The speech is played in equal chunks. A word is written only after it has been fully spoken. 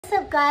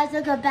What's up, guys?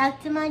 Welcome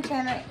back to my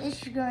channel.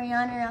 It's your girl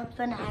Rihanna, and I'm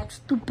gonna act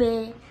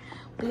stupid.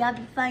 But y'all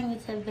be finding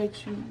this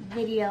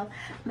video.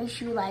 Make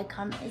sure you like,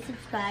 comment, and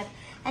subscribe,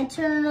 and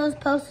turn on those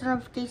post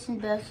notification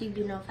bells so you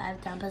be notified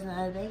every time I post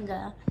another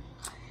video.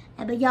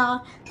 But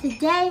y'all,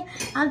 today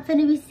I'm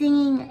gonna be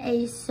singing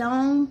a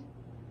song.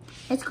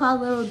 It's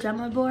called Little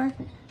Drummer Boy.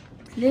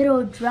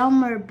 Little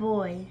Drummer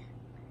Boy.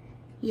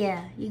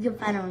 Yeah, you can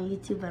find it on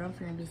YouTube, but I'm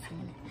gonna be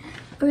singing it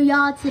for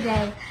y'all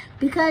today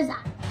because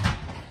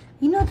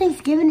you know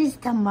Thanksgiving is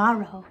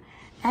tomorrow.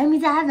 That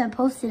means I haven't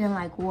posted in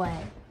like what?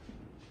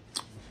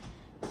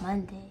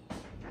 Monday.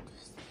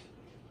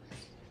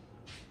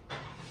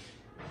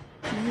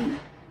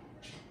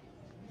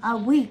 A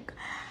week.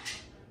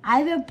 I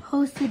haven't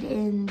posted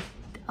in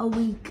a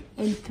week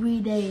in 3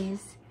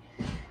 days.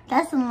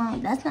 That's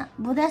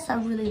a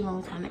really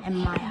long time in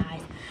my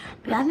eyes.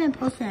 But I've been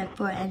posting it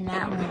for in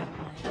that long.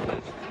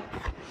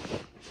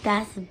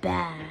 That's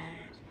bad.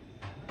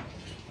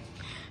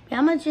 But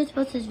I'm gonna just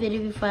post this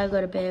video before I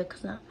go to bed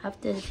because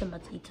after this I'm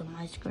about to eat some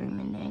ice cream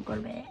and then go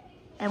to bed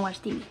and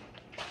watch TV.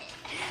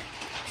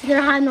 So they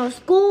don't have no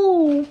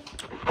school.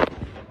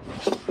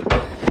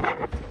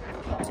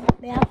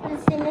 But I'm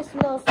gonna sing this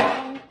little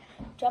song.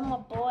 Drummer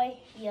Boy,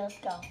 yeah, let's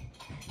go.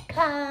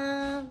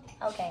 Come.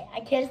 Okay, I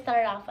can't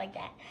start off like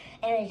that.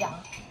 Anyways,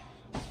 y'all.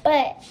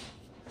 But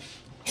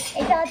if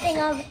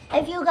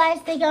you guys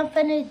think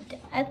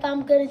if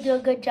I'm gonna do a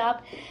good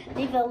job,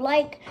 leave a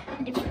like.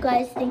 And if you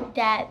guys think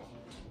that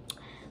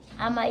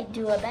I might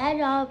do a bad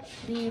job,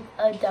 leave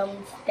a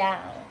thumbs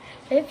down.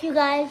 But if you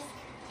guys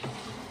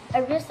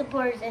are real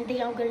supporters and think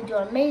I'm gonna do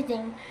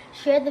amazing,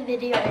 share the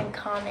video and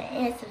comment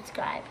and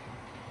subscribe.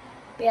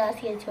 But yeah,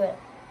 let's get into it.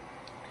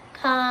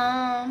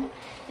 Come,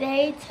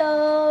 they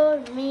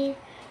told me,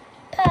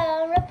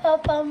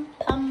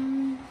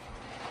 pum-pum-pum.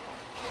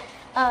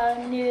 A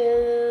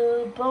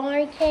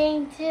newborn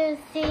came to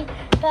see,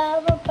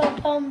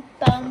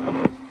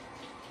 pum-pum-pum-pum.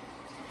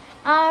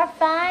 Our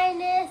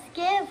finest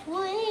gift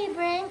we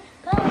bring,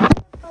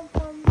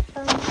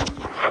 pum-pum-pum-pum.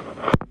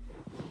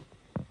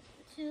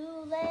 To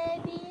lay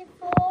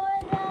before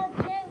the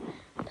king,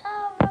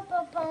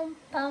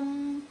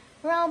 pum-pum-pum-pum.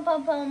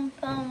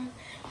 Rum-pum-pum-pum,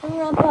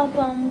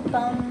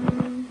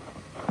 rum-pum-pum-pum.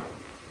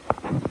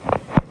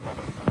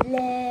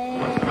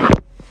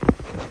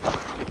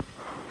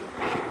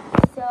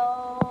 So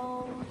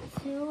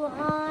to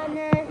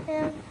honor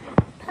him,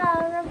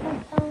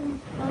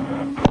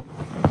 pum-pum-pum-pum.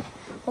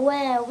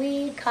 When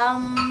we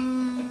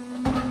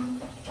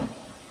come,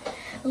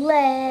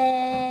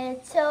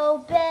 little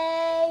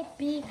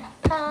baby,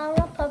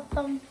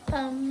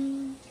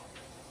 pum-pum-pum-pum.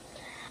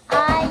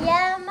 I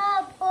am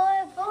a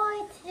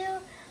boy too,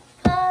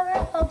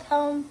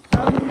 pum-pum-pum.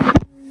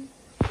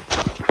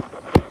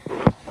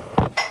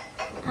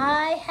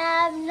 I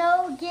have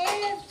no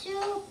gift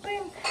to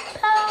bring,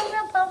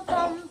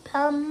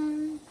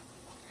 pum-pum-pum-pum.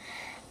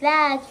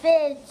 That's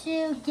fit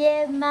to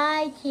give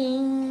my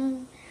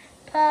king.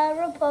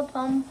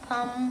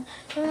 Pum-pum-pum-pum,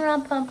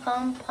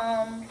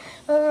 rum-pum-pum-pum,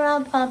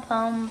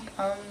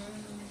 rum-pum-pum-pum.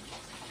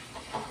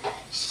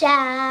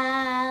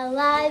 Shall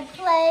I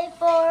play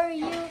for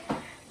you?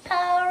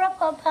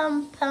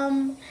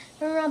 Pum-pum-pum-pum,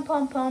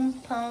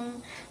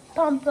 rum-pum-pum-pum,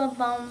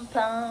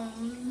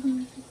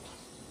 pum-pum-pum-pum.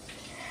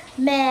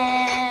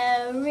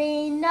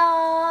 Mary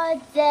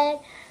nodded,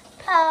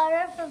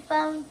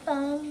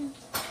 pum-pum-pum-pum.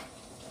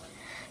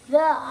 The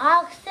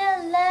ox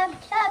and lamb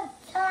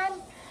kept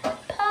time,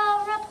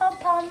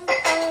 pum-pum-pum-pum.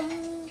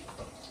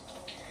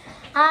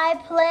 I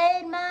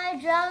played my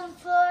drum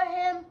for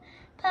him,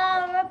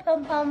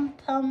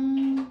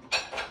 pum-pum-pum-pum.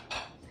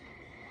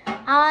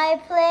 I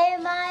play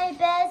my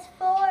best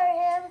for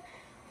him,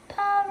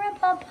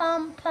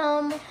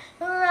 pum-pum-pum-pum,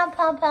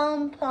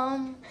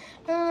 rum-pum-pum-pum,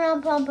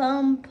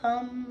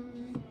 rum-pum-pum-pum.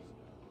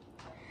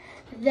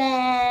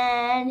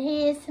 Then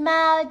he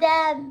smiled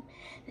at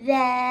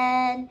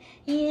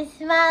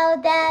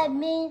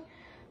me,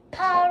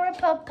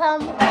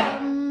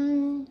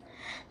 pum-pum-pum-pum,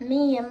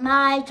 me and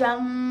my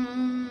drum.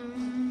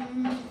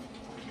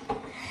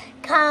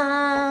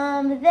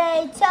 Come,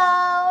 they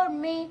told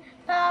me,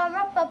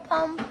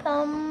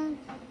 pum-pum-pum-pum.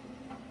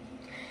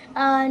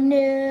 A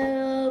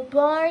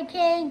newborn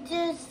came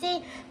to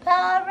see,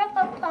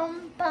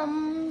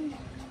 pum-pum-pum-pum.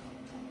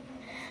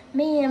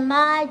 Me and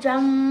my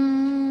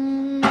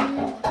drum,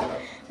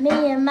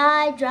 me and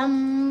my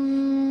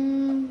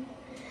drum,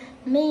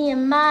 me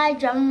and my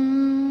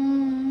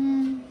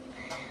drum,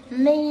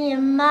 me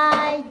and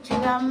my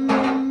drum.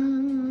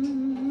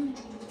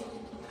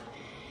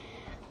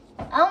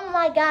 Oh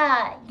my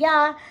God,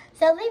 y'all.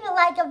 So leave a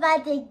like if I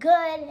did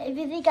good. If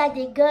you think I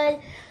did good,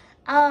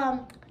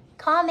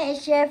 comment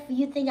and share if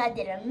you think I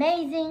did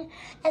amazing,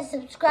 and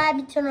subscribe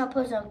and turn on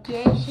post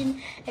notification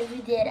if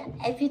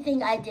you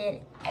think I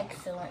did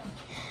excellent,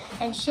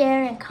 and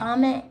share and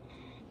comment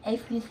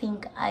if you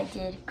think I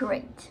did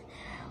great.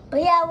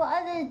 But yeah,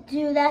 without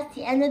ado, that's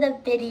the end of the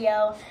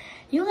video.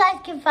 You guys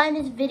can find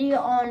this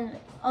video on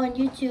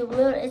YouTube.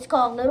 It's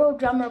called Little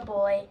Drummer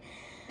Boy.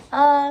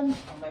 On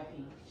my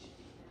page.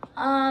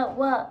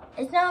 Well,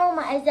 it's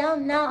not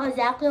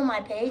exactly on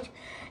my page.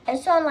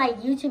 It's on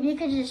like YouTube. You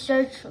could just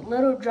search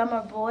Little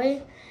Drummer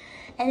Boy,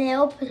 and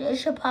it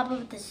should pop up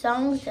with the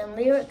songs and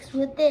lyrics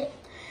with it.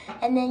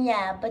 And then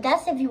yeah, but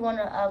that's if you want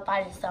to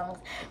find the songs.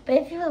 But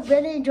if you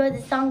really enjoy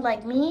the song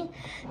like me,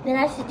 then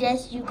I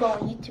suggest you go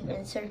on YouTube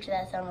and search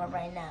that song up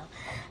right now.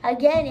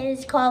 Again, it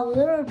is called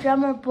Little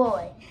Drummer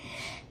Boy.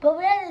 But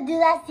we're gonna do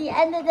that's the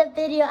end of the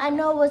video. I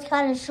know it was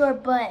kind of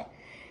short, but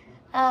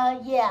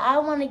yeah, I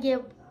want to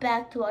get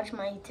back to watch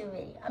my YouTube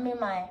video. I mean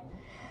my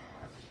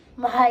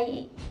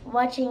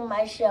watching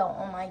my show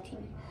on my TV.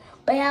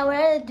 But yeah, we're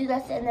gonna do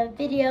that's the end of the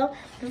video.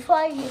 Before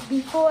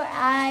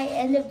I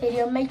end the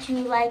video, make sure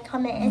you like,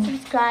 comment, and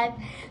subscribe.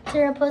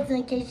 Turn on post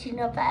notifications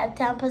if I have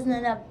time posting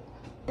a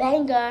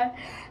banger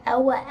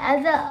and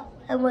whatever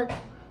I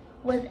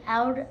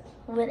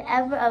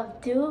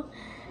do,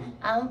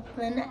 I'm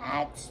gonna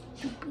act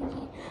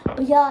stupid.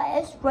 But y'all,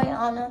 it's right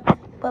on.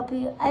 But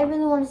I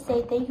really want to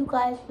say thank you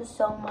guys for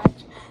so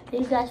much.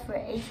 Thank you guys for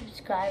 8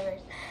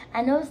 subscribers.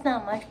 I know it's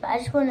not much, but I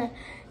just want to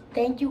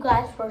thank you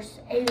guys for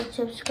 8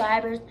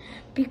 subscribers,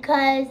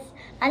 because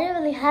I didn't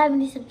really have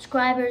any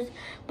subscribers.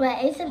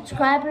 But 8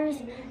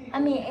 subscribers,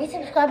 8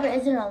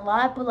 subscribers isn't a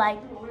lot, but like,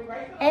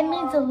 it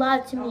means a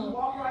lot to me.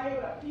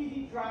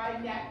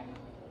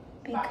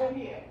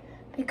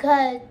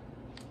 Because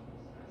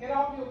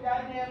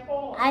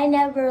I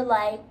never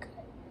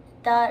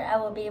thought I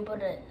would be able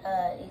to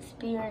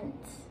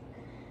experience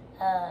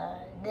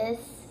this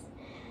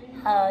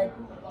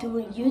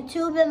doing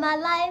YouTube in my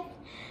life,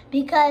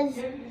 because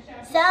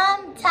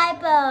some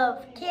type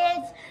of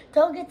kids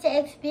don't get to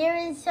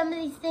experience some of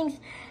these things,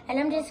 and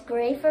I'm just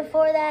grateful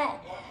for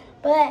that.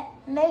 But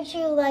make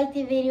sure you like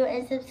the video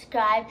and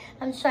subscribe.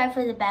 I'm sorry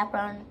for the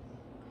background.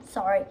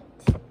 Sorry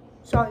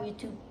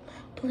YouTube.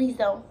 Please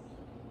don't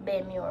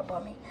ban me or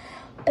abort me.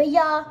 But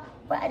y'all,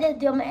 we're gonna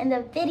do the end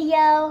of the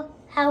video.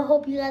 I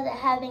hope you guys are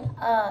having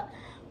a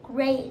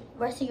great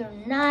rest of your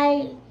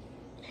night.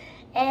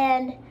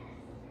 And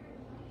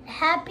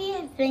happy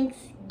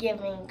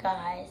Thanksgiving,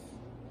 guys.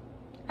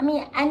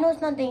 I know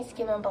it's not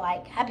Thanksgiving, but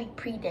like, happy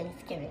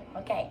pre-Thanksgiving,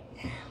 okay?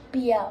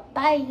 But yeah,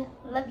 bye.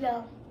 Love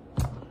y'all.